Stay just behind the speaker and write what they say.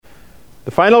The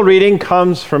final reading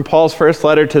comes from Paul's first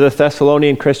letter to the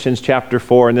Thessalonian Christians, chapter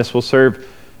 4, and this will serve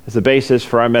as the basis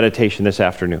for our meditation this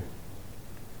afternoon.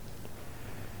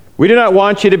 We do not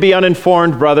want you to be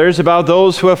uninformed, brothers, about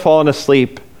those who have fallen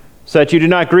asleep, so that you do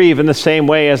not grieve in the same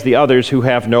way as the others who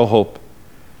have no hope.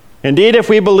 Indeed, if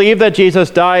we believe that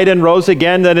Jesus died and rose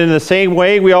again, then in the same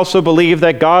way we also believe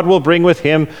that God will bring with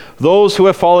him those who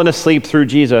have fallen asleep through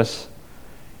Jesus.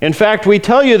 In fact, we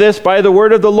tell you this by the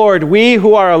word of the Lord. We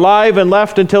who are alive and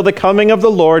left until the coming of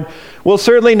the Lord will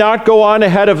certainly not go on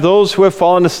ahead of those who have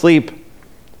fallen asleep.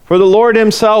 For the Lord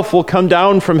himself will come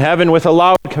down from heaven with a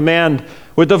loud command,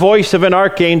 with the voice of an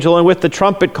archangel, and with the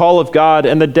trumpet call of God,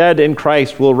 and the dead in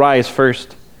Christ will rise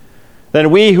first.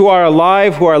 Then we who are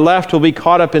alive, who are left, will be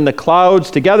caught up in the clouds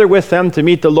together with them to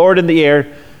meet the Lord in the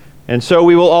air, and so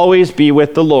we will always be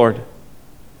with the Lord.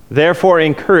 Therefore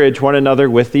encourage one another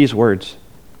with these words.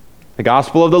 The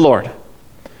gospel of the Lord.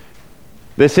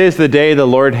 This is the day the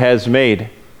Lord has made.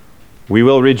 We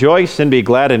will rejoice and be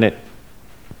glad in it.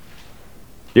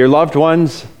 Dear loved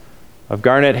ones of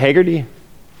Garnet Haggerty,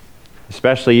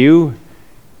 especially you,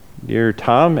 dear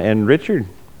Tom and Richard,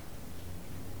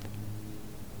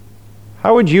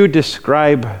 how would you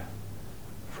describe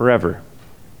forever?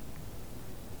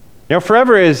 You know,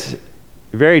 forever is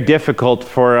very difficult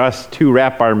for us to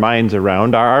wrap our minds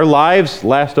around. Our lives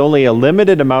last only a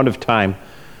limited amount of time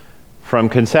from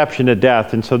conception to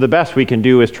death, and so the best we can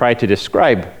do is try to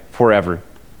describe forever.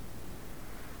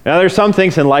 Now, there's some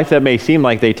things in life that may seem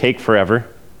like they take forever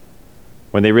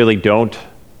when they really don't.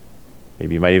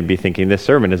 Maybe you might even be thinking this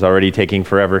sermon is already taking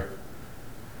forever.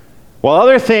 While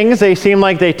other things, they seem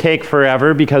like they take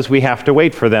forever because we have to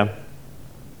wait for them.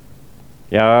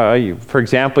 For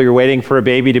example, you're waiting for a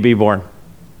baby to be born,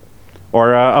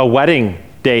 or a wedding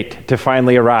date to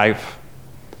finally arrive,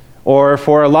 or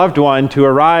for a loved one to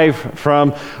arrive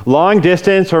from long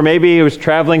distance, or maybe he was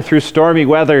traveling through stormy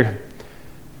weather,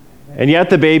 and yet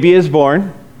the baby is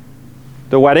born,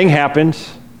 the wedding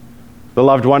happens, the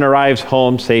loved one arrives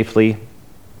home safely.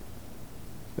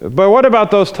 But what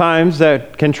about those times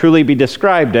that can truly be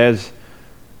described as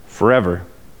forever?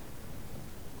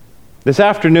 This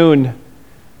afternoon,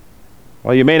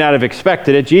 while you may not have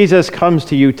expected it, Jesus comes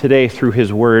to you today through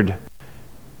his word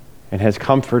and has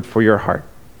comfort for your heart.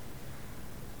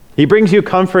 He brings you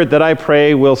comfort that I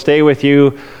pray will stay with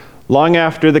you long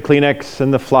after the Kleenex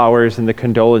and the flowers and the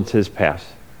condolences pass.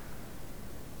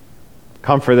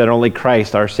 Comfort that only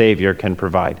Christ, our Savior, can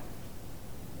provide.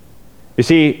 You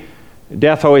see,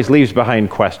 death always leaves behind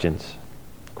questions.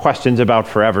 Questions about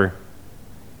forever.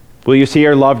 Will you see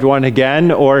your loved one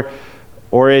again, or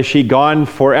is she gone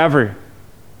forever?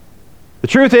 The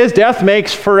truth is, death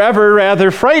makes forever rather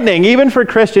frightening, even for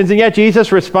Christians, and yet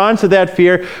Jesus responds to that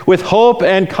fear with hope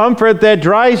and comfort that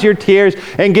dries your tears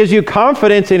and gives you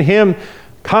confidence in him,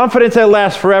 confidence that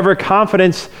lasts forever,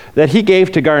 confidence that he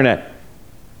gave to Garnet.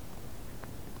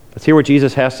 Let's hear what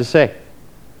Jesus has to say.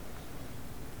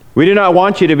 We do not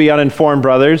want you to be uninformed,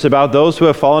 brothers, about those who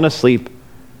have fallen asleep,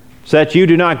 so that you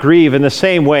do not grieve in the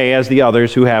same way as the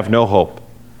others who have no hope.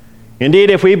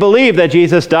 Indeed, if we believe that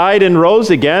Jesus died and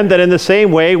rose again, then in the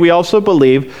same way we also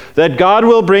believe that God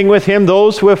will bring with him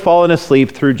those who have fallen asleep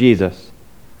through Jesus.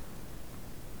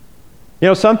 You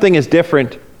know, something is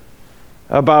different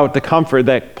about the comfort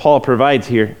that Paul provides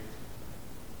here.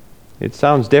 It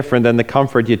sounds different than the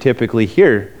comfort you typically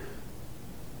hear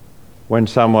when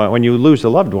you lose a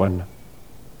loved one.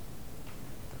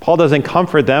 Paul doesn't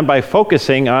comfort them by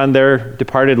focusing on their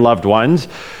departed loved ones.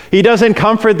 He doesn't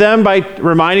comfort them by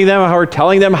reminding them or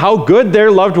telling them how good their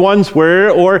loved ones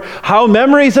were, or how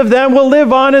memories of them will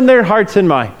live on in their hearts and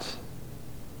minds.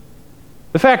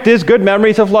 The fact is, good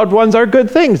memories of loved ones are good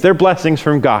things. They're blessings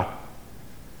from God.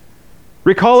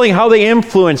 Recalling how they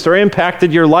influenced or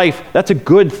impacted your life, that's a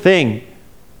good thing.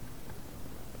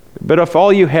 But if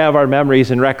all you have are memories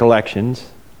and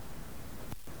recollections,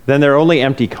 then they're only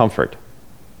empty comfort.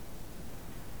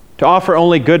 To offer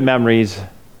only good memories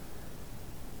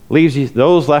leaves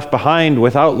those left behind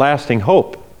without lasting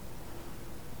hope.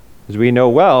 As we know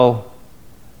well,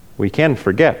 we can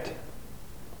forget.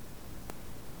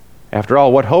 After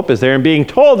all, what hope is there in being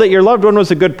told that your loved one was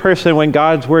a good person when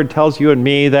God's word tells you and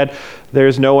me that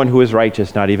there's no one who is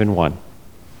righteous, not even one?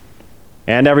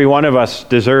 And every one of us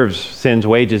deserves sin's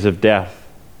wages of death.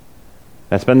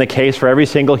 That's been the case for every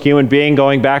single human being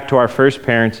going back to our first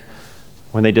parents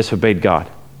when they disobeyed God.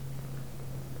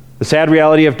 The sad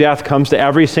reality of death comes to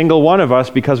every single one of us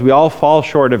because we all fall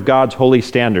short of God's holy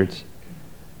standards.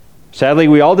 Sadly,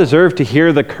 we all deserve to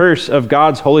hear the curse of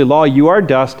God's holy law. You are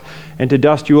dust, and to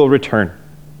dust you will return.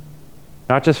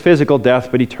 Not just physical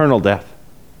death, but eternal death.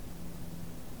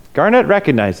 Garnet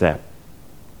recognized that.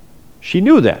 She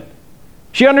knew that.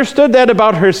 She understood that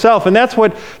about herself, and that's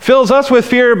what fills us with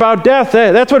fear about death.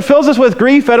 That's what fills us with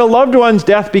grief at a loved one's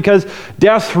death, because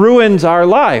death ruins our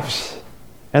lives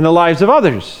and the lives of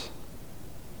others.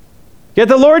 Yet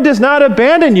the Lord does not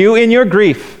abandon you in your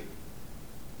grief.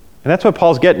 And that's what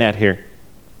Paul's getting at here.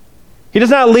 He does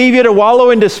not leave you to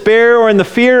wallow in despair or in the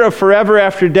fear of forever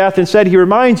after death. Instead, he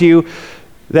reminds you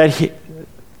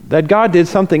that God did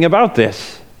something about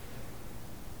this.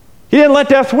 He didn't let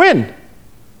death win.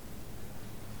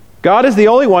 God is the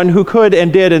only one who could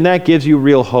and did, and that gives you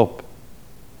real hope.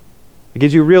 It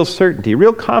gives you real certainty,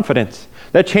 real confidence.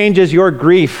 That changes your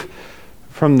grief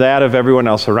from that of everyone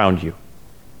else around you.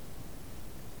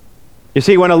 You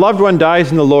see, when a loved one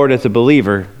dies in the Lord as a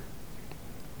believer,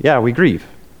 we grieve.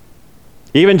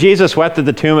 Even Jesus wept at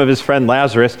the tomb of his friend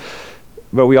Lazarus,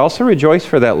 but we also rejoice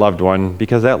for that loved one,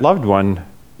 because that loved one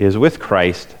is with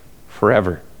Christ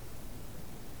forever.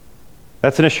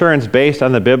 That's an assurance based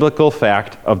on the biblical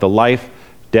fact of the life,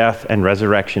 death, and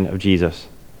resurrection of Jesus.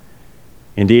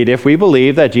 Indeed, if we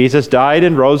believe that Jesus died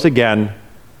and rose again,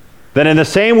 then in the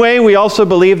same way we also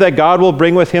believe that God will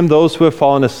bring with him those who have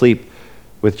fallen asleep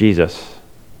with Jesus.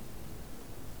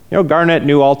 Garnet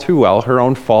knew all too well her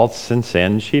own faults and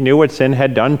sins. She knew what sin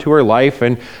had done to her life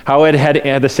and how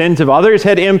the sins of others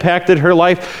had impacted her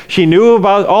life. She knew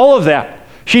about all of that.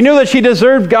 She knew that she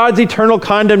deserved God's eternal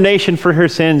condemnation for her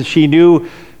sins. She knew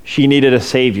she needed a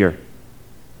Savior.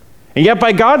 And yet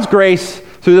by God's grace,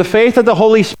 through the faith that the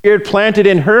Holy Spirit planted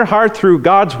in her heart through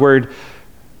God's word,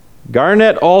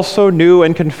 Garnet also knew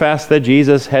and confessed that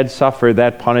Jesus had suffered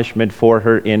that punishment for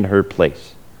her in her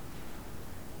place.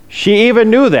 She even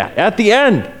knew that at the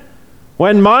end,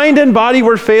 when mind and body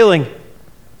were failing.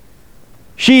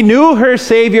 She knew her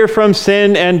Savior from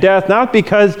sin and death, not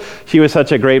because she was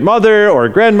such a great mother or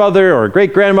grandmother or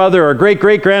great-grandmother or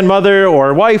great-great-grandmother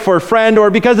or wife or friend, or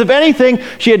because of anything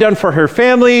she had done for her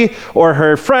family or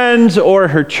her friends or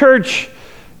her church,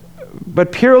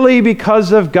 but purely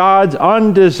because of God's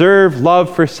undeserved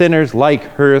love for sinners like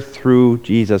her through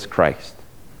Jesus Christ.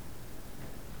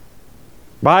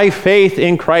 By faith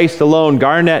in Christ alone,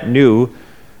 Garnet knew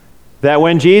that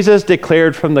when Jesus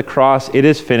declared from the cross, "It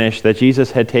is finished," that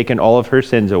Jesus had taken all of her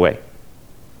sins away.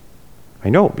 I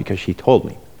know, because she told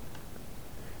me.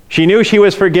 She knew she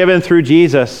was forgiven through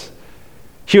Jesus.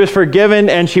 She was forgiven,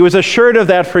 and she was assured of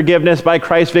that forgiveness by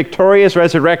Christ's victorious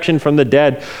resurrection from the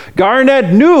dead.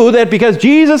 Garnet knew that because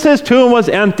Jesus' tomb was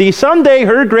empty, someday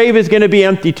her grave is going to be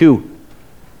empty too.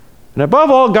 And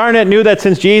above all, Garnet knew that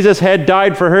since Jesus had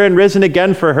died for her and risen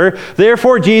again for her,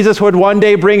 therefore Jesus would one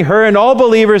day bring her and all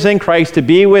believers in Christ to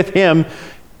be with him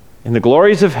in the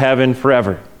glories of heaven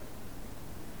forever.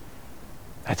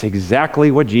 That's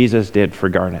exactly what Jesus did for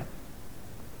Garnet.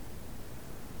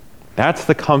 That's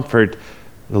the comfort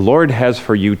the Lord has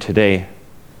for you today.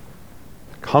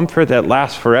 Comfort that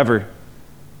lasts forever.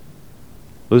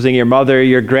 Losing your mother,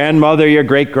 your grandmother, your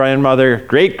great-grandmother,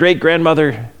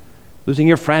 great-great-grandmother, losing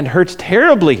your friend hurts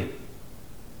terribly.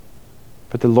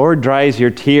 But the Lord dries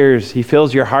your tears. He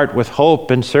fills your heart with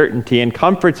hope and certainty and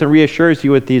comforts and reassures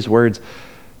you with these words: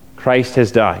 Christ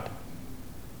has died.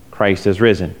 Christ has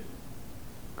risen.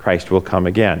 Christ will come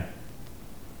again.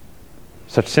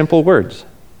 Such simple words.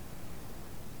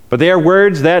 But they are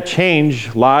words that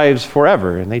change lives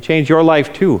forever, and they change your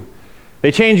life too.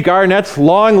 They change Garnet's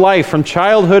long life from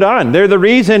childhood on. They're the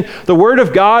reason the Word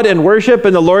of God and worship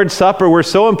and the Lord's Supper were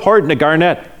so important to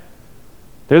Garnet.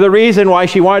 They're the reason why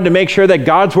she wanted to make sure that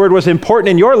God's Word was important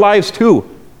in your lives too.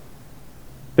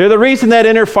 They're the reason that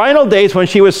in her final days, when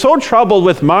she was so troubled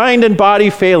with mind and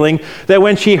body failing, that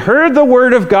when she heard the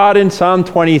Word of God in Psalm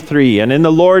 23 and in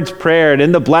the Lord's Prayer and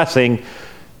in the blessing,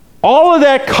 all of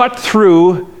that cut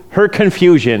through her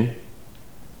confusion,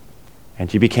 and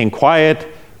she became quiet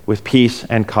with peace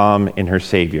and calm in her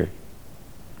Savior.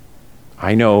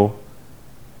 I know,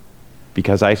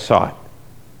 because I saw it.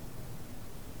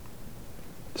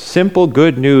 Simple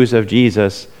good news of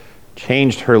Jesus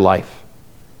changed her life.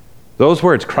 Those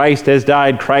words, Christ has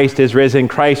died, Christ is risen,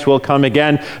 Christ will come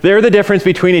again, they're the difference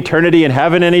between eternity in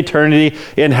heaven and eternity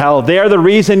in hell. They are the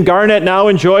reason Garnet now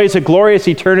enjoys a glorious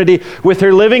eternity with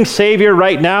her living Savior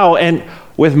right now, and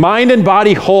with mind and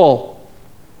body whole.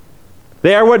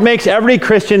 They are what makes every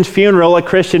Christian's funeral a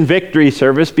Christian victory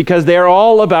service, because they are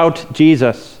all about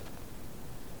Jesus.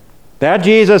 That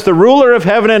Jesus, the ruler of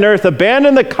heaven and earth,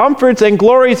 abandoned the comforts and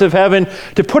glories of heaven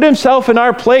to put himself in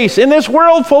our place in this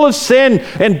world full of sin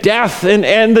and death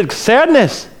and the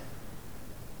sadness.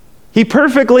 He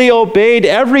perfectly obeyed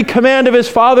every command of his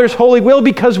Father's holy will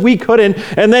because we couldn't.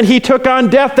 And then he took on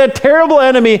death, that terrible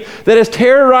enemy that has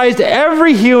terrorized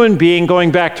every human being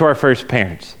going back to our first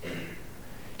parents.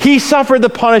 He suffered the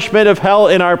punishment of hell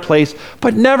in our place,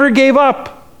 but never gave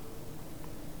up.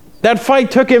 That fight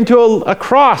took him to a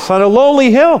cross on a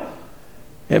lonely hill.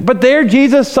 But there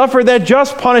Jesus suffered that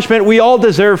just punishment we all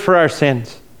deserve for our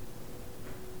sins.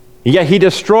 Yet he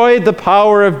destroyed the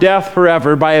power of death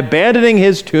forever by abandoning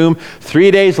his tomb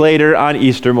 3 days later on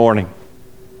Easter morning.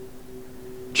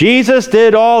 Jesus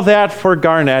did all that for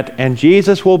Garnett, and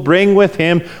Jesus will bring with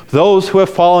him those who have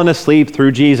fallen asleep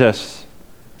through Jesus.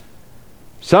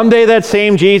 Someday that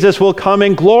same Jesus will come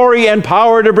in glory and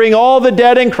power to bring all the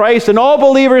dead in Christ and all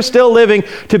believers still living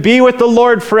to be with the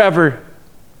Lord forever.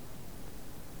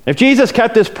 If Jesus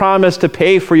kept his promise to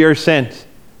pay for your sins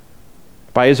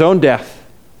by his own death,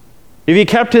 if he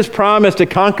kept his promise to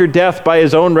conquer death by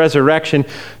his own resurrection,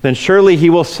 then surely he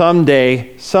will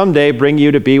someday bring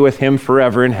you to be with him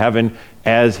forever in heaven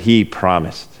as he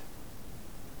promised.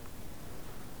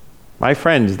 My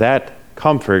friends, that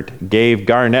comfort gave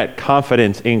Garnett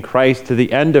confidence in Christ to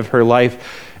the end of her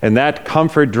life, and that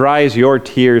comfort dries your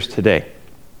tears today.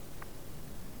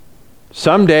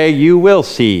 Someday you will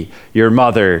see your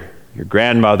mother, your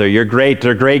grandmother, your great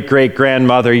or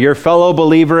great-great-grandmother, your fellow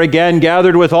believer again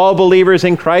gathered with all believers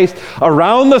in Christ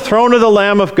around the throne of the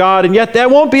Lamb of God, and yet that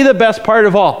won't be the best part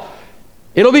of all.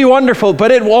 It'll be wonderful,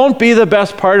 but it won't be the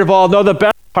best part of all. No, the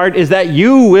best part is that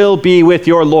you will be with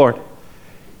your Lord.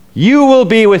 You will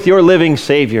be with your living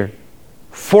Savior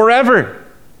forever.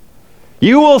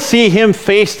 You will see him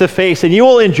face to face, and you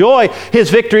will enjoy his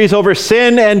victories over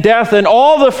sin and death and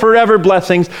all the forever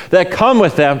blessings that come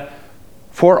with them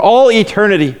for all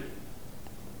eternity.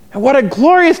 And what a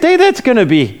glorious day that's going to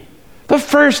be. The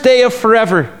first day of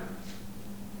forever.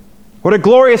 What a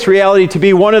glorious reality to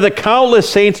be one of the countless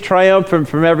saints triumphant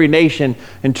from every nation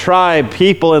and tribe,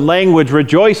 people, and language,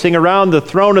 rejoicing around the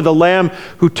throne of the Lamb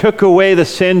who took away the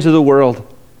sins of the world.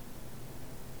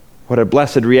 What a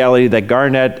blessed reality that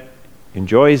Garnett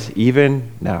enjoys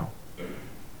even now.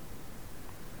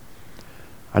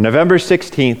 On November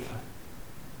 16th,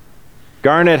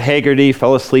 Garnett Haggerty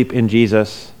fell asleep in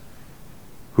Jesus,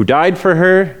 who died for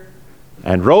her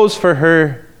and rose for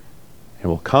her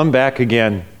and will come back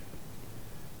again.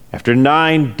 After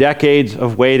 9 decades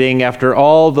of waiting, after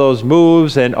all those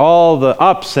moves and all the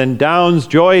ups and downs,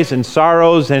 joys and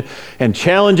sorrows and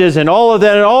challenges and all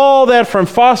that from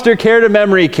foster care to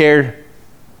memory care,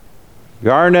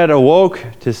 Garnett awoke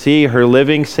to see her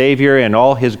living Savior in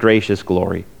all his gracious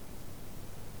glory,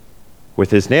 with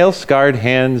his nail-scarred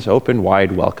hands open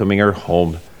wide, welcoming her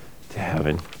home to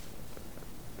heaven.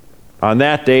 On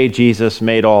that day, Jesus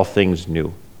made all things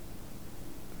new.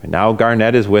 And now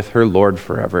Garnett is with her Lord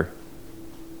forever,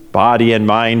 body and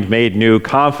mind made new,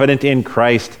 confident in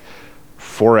Christ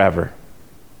forever.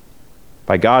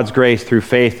 By God's grace, through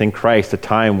faith in Christ, a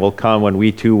time will come when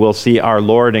we too will see our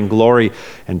Lord in glory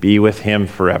and be with him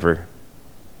forever.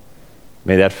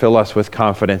 May that fill us with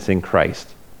confidence in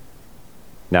Christ,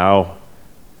 now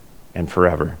and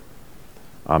forever.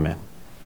 Amen.